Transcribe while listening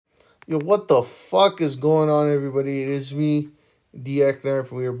Yo, what the fuck is going on, everybody? It is me, D. Eckner.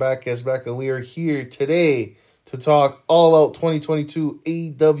 We are back, and we are here today to talk All Out 2022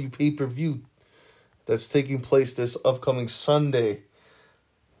 AEW pay-per-view that's taking place this upcoming Sunday,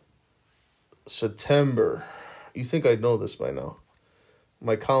 September. You think I know this by now.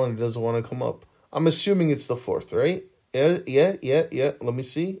 My calendar doesn't want to come up. I'm assuming it's the 4th, right? Yeah. Let me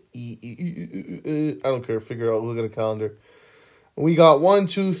see. I don't care. Figure it out. Look at the calendar. We got 1,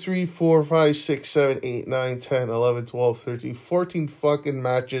 2, 3, 4, 5, 6, 7, 8, 9, 10, 11, 12, 13, 14 fucking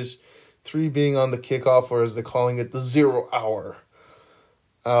matches. 3 being on the kickoff, or as they're calling it, the 0 hour.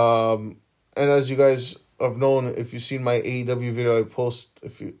 And as you guys have known, if you've seen my AEW video I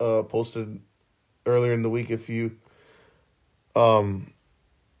posted earlier in the week, oh,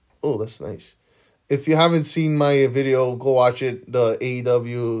 that's nice. If you haven't seen my video, go watch it. The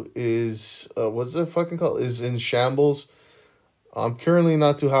AEW is, what's it fucking called? Is in shambles. I'm currently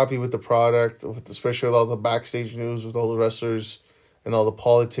not too happy with the product, especially with all the backstage news, with all the wrestlers and all the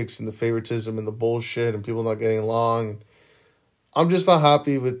politics and the favoritism and the bullshit and people not getting along. I'm just not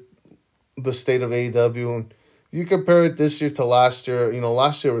happy with the state of AEW. And you compare it this year to last year,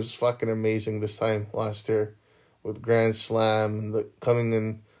 last year was fucking amazing this time last year with Grand Slam and the coming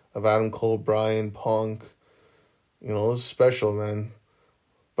in of Adam Cole, Bryan, Punk. It was special, man.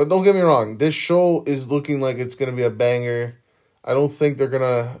 But don't get me wrong, this show is looking like it's going to be a banger. I don't think they're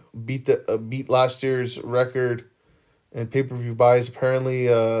gonna beat last year's record in pay-per-view buys. Apparently,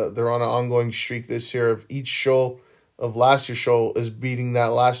 they're on an ongoing streak this year of each show of last year's show is beating that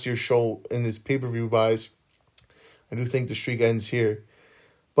last year's show in its pay-per-view buys. I do think the streak ends here,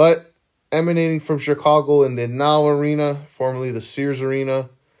 but emanating from Chicago in the Now Arena, formerly the Sears Arena,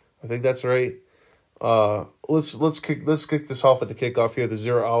 I think that's right. Let's kick this off at the kickoff here. The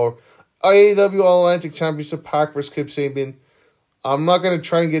 0 hour AEW All Atlantic Championship, Pac versus Kip Sabian. I'm not going to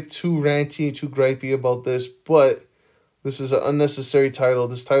try and get too ranty and too gripey about this, but this is an unnecessary title.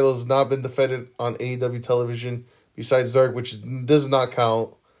 This title has not been defended on AEW television besides Dark, which does not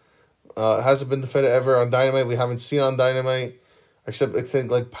count. Hasn't been defended ever on Dynamite. We haven't seen on Dynamite, except I think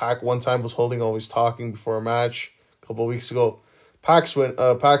like Pac one time was holding, always talking before a match a couple of weeks ago. Pac's going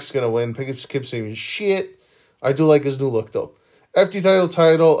to win. Kip Sabian shit. I do like his new look, though. FT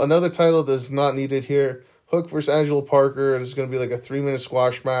title. Another title that's not needed here. Hook versus Angelo Parker. This is going to be like a 3-minute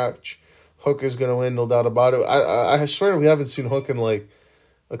squash match. Hook is going to win, no doubt about it. I swear we haven't seen Hook in like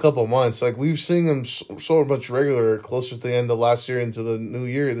a couple months. Like we've seen him so much regular closer to the end of last year into the new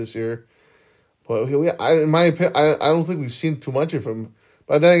year this year. But in my opinion, I don't think we've seen too much of him.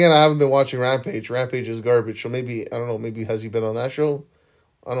 But then again, I haven't been watching Rampage. Rampage is garbage. So maybe, I don't know, maybe has he been on that show?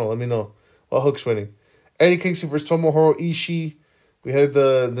 I don't know, let me know. Well, Hook's winning. Eddie Kingston versus Tomohiro Ishii. We had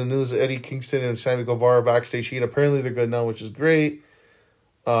the news that Eddie Kingston and Sammy Guevara backstage heat. Apparently they're good now, which is great.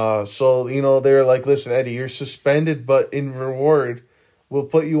 So, they're like, listen, Eddie, you're suspended, but in reward, we'll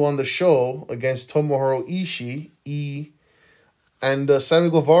put you on the show against Tomohiro Ishii. And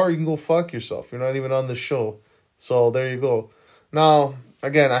Sammy Guevara, you can go fuck yourself. You're not even on the show. So there you go. Now,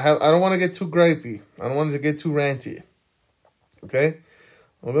 again, I don't want to get too gripey. I don't want to get too ranty. Okay?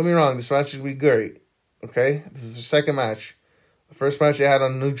 Don't get me wrong, this match is going to be great. Okay? This is the second match. The first match they had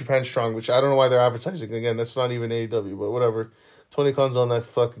on New Japan Strong, which I don't know why they're advertising. Again, that's not even AEW, but whatever. Tony Khan's on that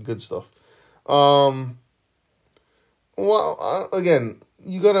fucking good stuff. Again,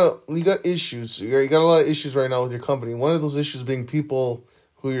 you got issues. You got a lot of issues right now with your company. One of those issues being people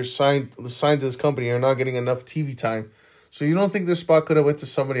who you're signed to this company are not getting enough TV time. So you don't think this spot could have went to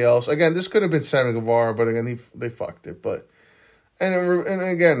somebody else? Again, this could have been Sammy Guevara, but again, they fucked it. But and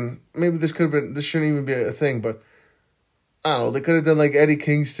again, maybe this shouldn't even be a thing, but I don't know, they could have done like Eddie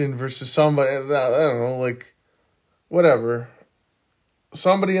Kingston versus somebody, I don't know, like, whatever.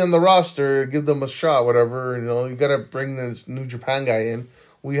 Somebody on the roster, give them a shot, whatever, you gotta bring this New Japan guy in.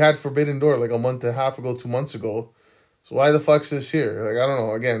 We had Forbidden Door like a month and a half ago, 2 months ago. So why the fuck's this here? Like, I don't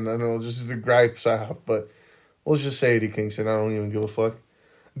know, again, I don't know, just the gripes I have, but let's just say Eddie Kingston, I don't even give a fuck.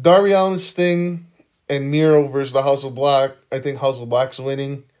 Darby Allin, Sting, and Miro versus the House of Black. I think House of Black's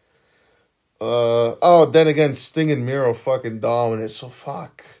winning. Then again, Sting and Miro fucking dominant, so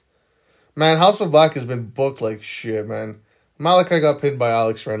fuck. Man, House of Black has been booked like shit, man. Malachi got pinned by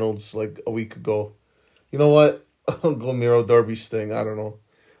Alex Reynolds like a week ago. You know what? Go Miro, Darby, Sting, I don't know.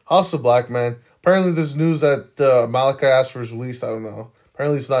 House of Black, man. Apparently there's news that Malachi asked for his release, I don't know.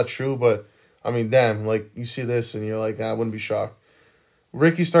 Apparently it's not true, but, I mean, damn, like, you see this and you're like, I wouldn't be shocked.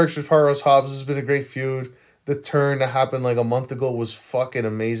 Ricky Starks versus Powerhouse Hobbs has been a great feud. The turn that happened like a month ago was fucking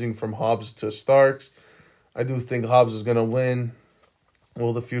amazing from Hobbs to Starks. I do think Hobbs is going to win.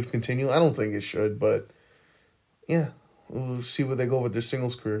 Will the feud continue? I don't think it should, but yeah. We'll see where they go with their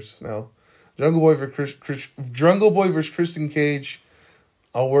singles careers now. Jungle Boy versus Christian Cage.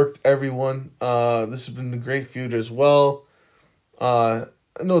 Outworked everyone. This has been a great feud as well.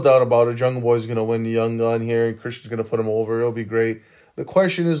 No doubt about it. Jungle Boy's going to win the Young Gun here, and Christian's going to put him over. It'll be great. The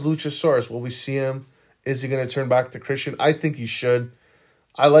question is Luchasaurus. Will we see him? Is he going to turn back to Christian? I think he should.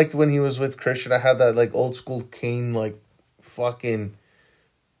 I liked when he was with Christian. I had that like old school Kane, like fucking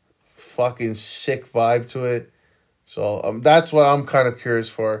sick vibe to it. So that's what I'm kind of curious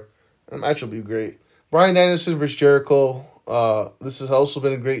for. The match will be great. Bryan Danielson versus Jericho. This has also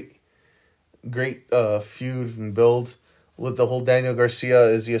been a great feud and build with the whole Daniel Garcia.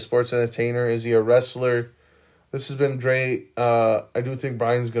 Is he a sports entertainer? Is he a wrestler? This has been great. I do think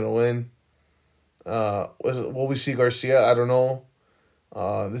Bryan's going to win. Will we see Garcia? I don't know.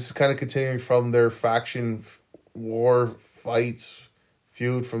 This is kind of continuing from their faction war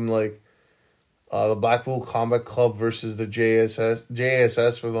feud from like the Blackpool Combat Club versus the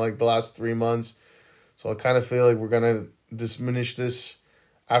JSS for like the last 3 months. So I kind of feel like we're going to diminish this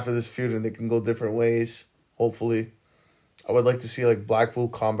after this feud and they can go different ways, hopefully. I would like to see like Blackpool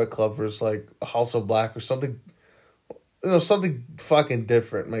Combat Club versus like House of Black or something, something fucking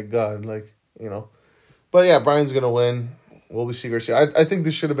different. My God, But yeah, Bryan's going to win. Will we see Garcia? I think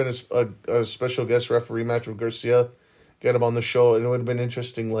this should have been a special guest referee match with Garcia. Get him on the show. It would have been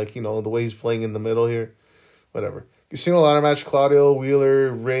interesting, the way he's playing in the middle here. Whatever. Casino ladder match, Claudio,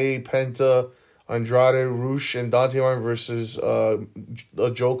 Wheeler, Ray, Penta, Andrade, Rush, and Dante Martin versus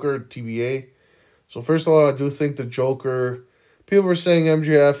the Joker, TBA. So first of all, I do think the Joker, people are saying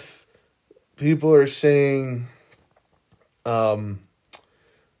MJF, people are saying,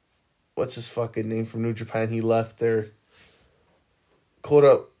 what's his fucking name from New Japan? He left there.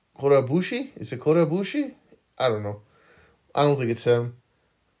 Kota Ibushi? Is it Kota Ibushi? I don't know. I don't think it's him.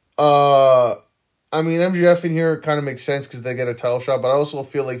 MJF in here kind of makes sense because they get a title shot, but I also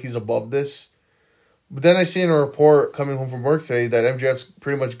feel like he's above this. But then I see in a report coming home from work today that MJF's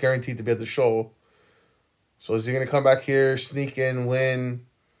pretty much guaranteed to be at the show. So is he going to come back here, sneak in, win,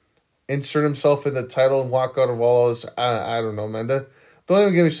 insert himself in the title and walk out of all those? I don't know, man. Don't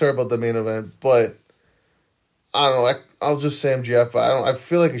even get me started about the main event, but I don't know. I'll just say MJF, but I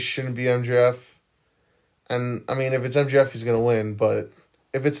feel like it shouldn't be MJF. And, if it's MJF, he's going to win. But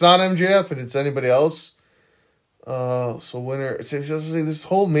if it's not MJF and it's anybody else, so winner. This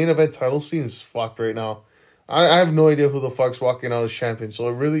whole main event title scene is fucked right now. I have no idea who the fuck's walking out as champion. So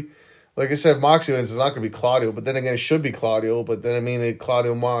it really, like I said, if Moxley wins, it's not going to be Claudio. But then again, it should be Claudio. But then,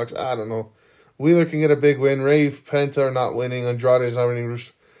 Claudio Mox, I don't know. Wheeler can get a big win. Ray, Penta are not winning. Andrade is not winning.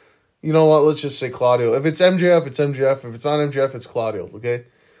 You know what? Let's just say Claudio. If it's MJF, it's MJF. If it's not MJF, it's Claudio, okay?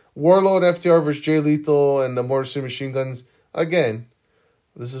 Warlord, FTR versus Jay Lethal and the Motor City Machine Guns. Again,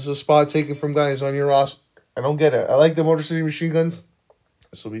 this is a spot taken from guys on your roster. I don't get it. I like the Motor City Machine Guns.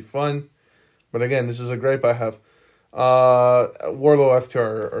 This will be fun. But again, this is a gripe I have. Warlord,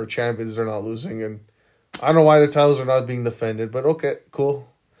 FTR are champions. They're not losing. And I don't know why their titles are not being defended. But okay, cool.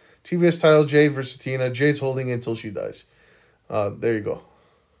 TBS title, Jay versus Tina. Jay's holding it until she dies. There you go.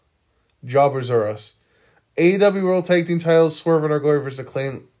 Jobbers are us. AEW World Tag Team titles, Swerve and Our Glory versus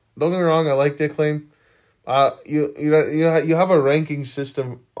Acclaim. Don't get me wrong, I like the Acclaim. You have a ranking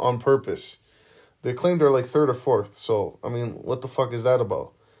system on purpose. The Acclaimed are like 3rd or 4th. So, what the fuck is that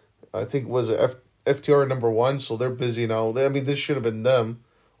about? I think was it FTR number 1, so they're busy now. This should have been them.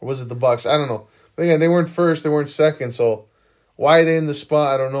 Or was it the Bucks? I don't know. But again, they weren't 1st, they weren't 2nd, so why are they in the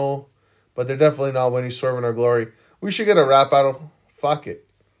spot? I don't know. But they're definitely not winning Swerve and Our Glory. We should get a rap battle. Fuck it.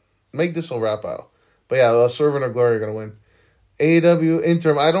 Make this a rap battle. But yeah, Swerve and Our Glory are going to win. AEW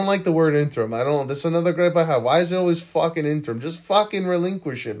interim. I don't like the word interim. This is another gripe I have. Why is it always fucking interim? Just fucking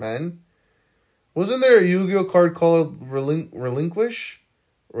relinquish it, man. Wasn't there a Yu-Gi-Oh card called Relinquish?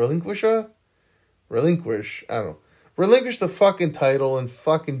 Relinquisha? Relinquish. I don't know. Relinquish the fucking title and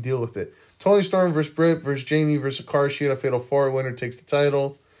fucking deal with it. Tony Storm versus Britt versus Jamie versus Hikaru Shida. Fatal 4. Winner takes the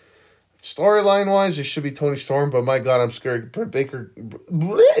title. Storyline-wise, it should be Tony Storm, but my God, I'm scared. Britt Baker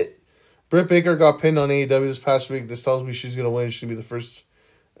got pinned on AEW this past week. This tells me she's going to win. She's going to be the first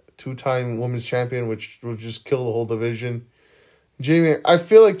 2-time women's champion, which will just kill the whole division. Jamie, I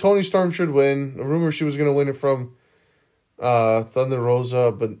feel like Tony Storm should win. A rumor she was going to win it from Thunder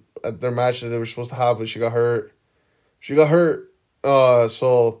Rosa, but at their match that they were supposed to have, but she got hurt.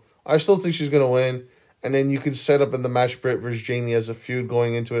 So I still think she's going to win. And then you can set up in the match Britt versus Jamie as a feud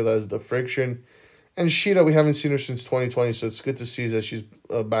going into it as the friction. And Shida, we haven't seen her since 2020, so it's good to see that she's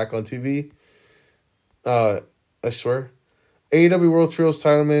back on TV. I swear. AEW World Trios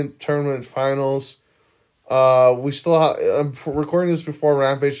Tournament Finals. We still I'm recording this before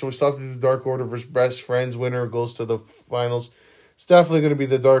Rampage, so we still have to do Dark Order versus Best Friends. Winner goes to the finals. It's definitely going to be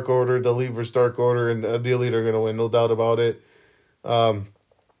the Dark Order, the Elite versus Dark Order, and the Elite are going to win, no doubt about it.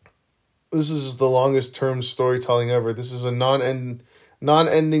 This is the longest term storytelling ever. This is a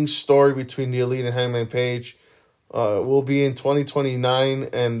non-ending story between the Elite and Hangman Page. We'll be in 2029,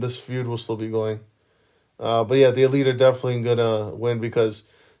 and this feud will still be going. But yeah, the Elite are definitely going to win because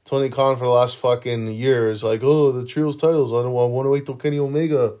Tony Khan for the last fucking year is like, oh, the trios titles. I want to wait till Kenny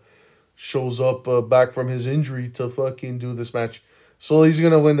Omega shows up back from his injury to fucking do this match. So he's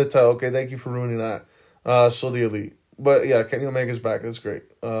going to win the title. Okay, thank you for ruining that. So the Elite. But yeah, Kenny Omega's back. That's great.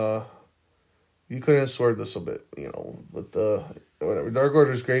 You couldn't have swerved this a bit, but whatever. Dark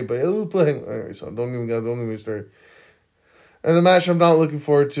Order is great, but anyway, so don't get me started. And the match I'm not looking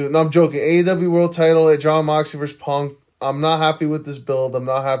forward to. No, I'm joking. AEW World Title at Jon Moxley versus Punk. I'm not happy with this build. I'm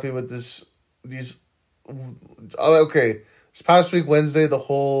not happy with these. Okay, this past week Wednesday, the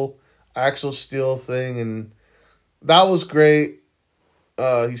whole Axel Steel thing, and that was great.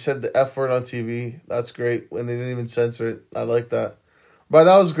 He said the F word on TV. That's great. When they didn't even censor it, I like that. But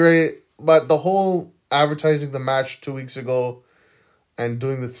that was great. But the whole advertising the match 2 weeks ago and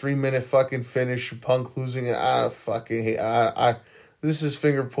doing the 3-minute fucking finish, Punk losing it, I fucking hate. This is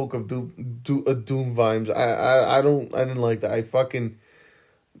finger poke of doom vibes. I didn't like that. I fucking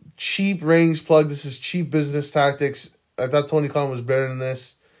cheap ratings plug. This is cheap business tactics. I thought Tony Khan was better than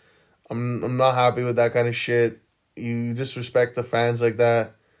this. I'm not happy with that kind of shit. You disrespect the fans like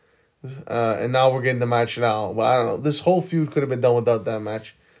that. And now we're getting the match now. But I don't know. This whole feud could have been done without that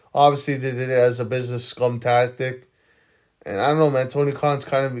match. Obviously, they did it as a business scum tactic. And I don't know, man. Tony Khan's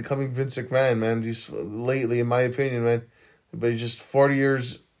kind of becoming Vince McMahon, man. Just lately, in my opinion, man. But he's just 40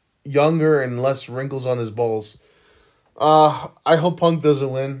 years younger and less wrinkles on his balls. I hope Punk doesn't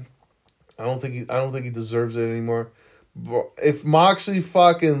win. I don't think he deserves it anymore. But if Moxley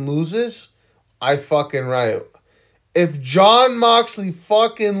fucking loses, I fucking riot. If Jon Moxley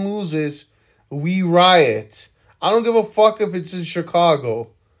fucking loses, we riot. I don't give a fuck if it's in Chicago.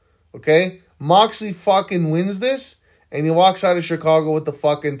 Okay? Moxley fucking wins this, and he walks out of Chicago with the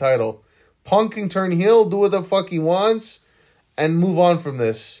fucking title. Punk can turn heel, do what the fuck he wants, and move on from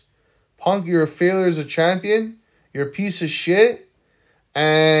this. Punk, you're a failure as a champion. You're a piece of shit.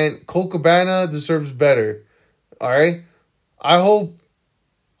 And Colt Cabana deserves better. Alright? I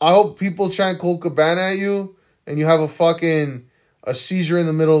hope people chant Colt Cabana at you, and you have a seizure in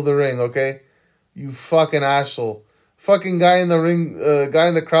the middle of the ring, okay? You fucking asshole. Fucking guy in the ring, guy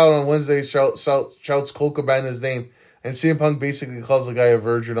in the crowd on Wednesday shouts Colt Cabana's name, and CM Punk basically calls the guy a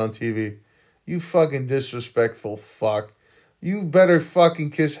virgin on TV. You fucking disrespectful fuck. You better fucking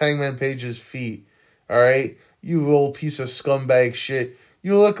kiss Hangman Page's feet, alright? You old piece of scumbag shit.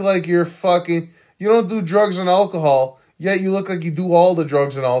 You look like you're fucking... You don't do drugs and alcohol, yet you look like you do all the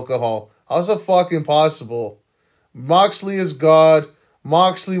drugs and alcohol. How's that fucking possible? Moxley is God.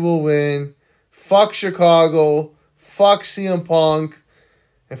 Moxley will win. Fuck Chicago. Fuck CM Punk.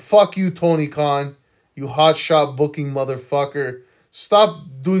 And fuck you, Tony Khan. You hotshot booking motherfucker. Stop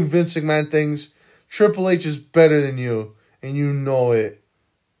doing Vince McMahon things. Triple H is better than you. And you know it.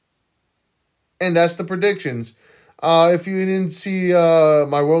 And that's the predictions. If you didn't see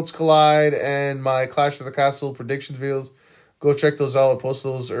my Worlds Collide and my Clash of the Castle predictions videos, go check those out. I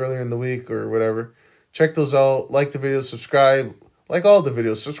posted those earlier in the week or whatever. Check those out. Like the video. Subscribe. Like all the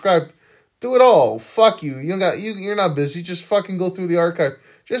videos. Subscribe. Do it all. Fuck you. You're not busy. Just fucking go through the archive.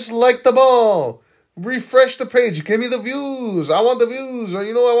 Just like the ball. Refresh the page. Give me the views. I want the views. Or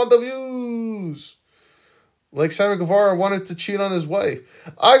I want the views. Like Sammy Guevara wanted to cheat on his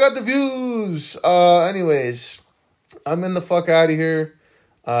wife. I got the views. Anyways, I'm in the fuck out of here.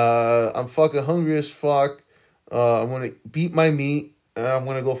 I'm fucking hungry as fuck. I'm gonna beat my meat and I'm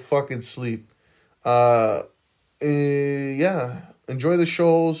gonna go fucking sleep. Yeah. Enjoy the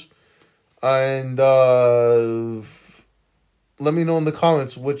shows. And let me know in the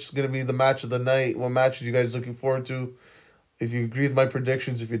comments which is going to be the match of the night. What matches you guys looking forward to. If you agree with my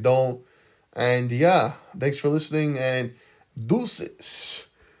predictions. If you don't. And yeah. Thanks for listening. And deuces.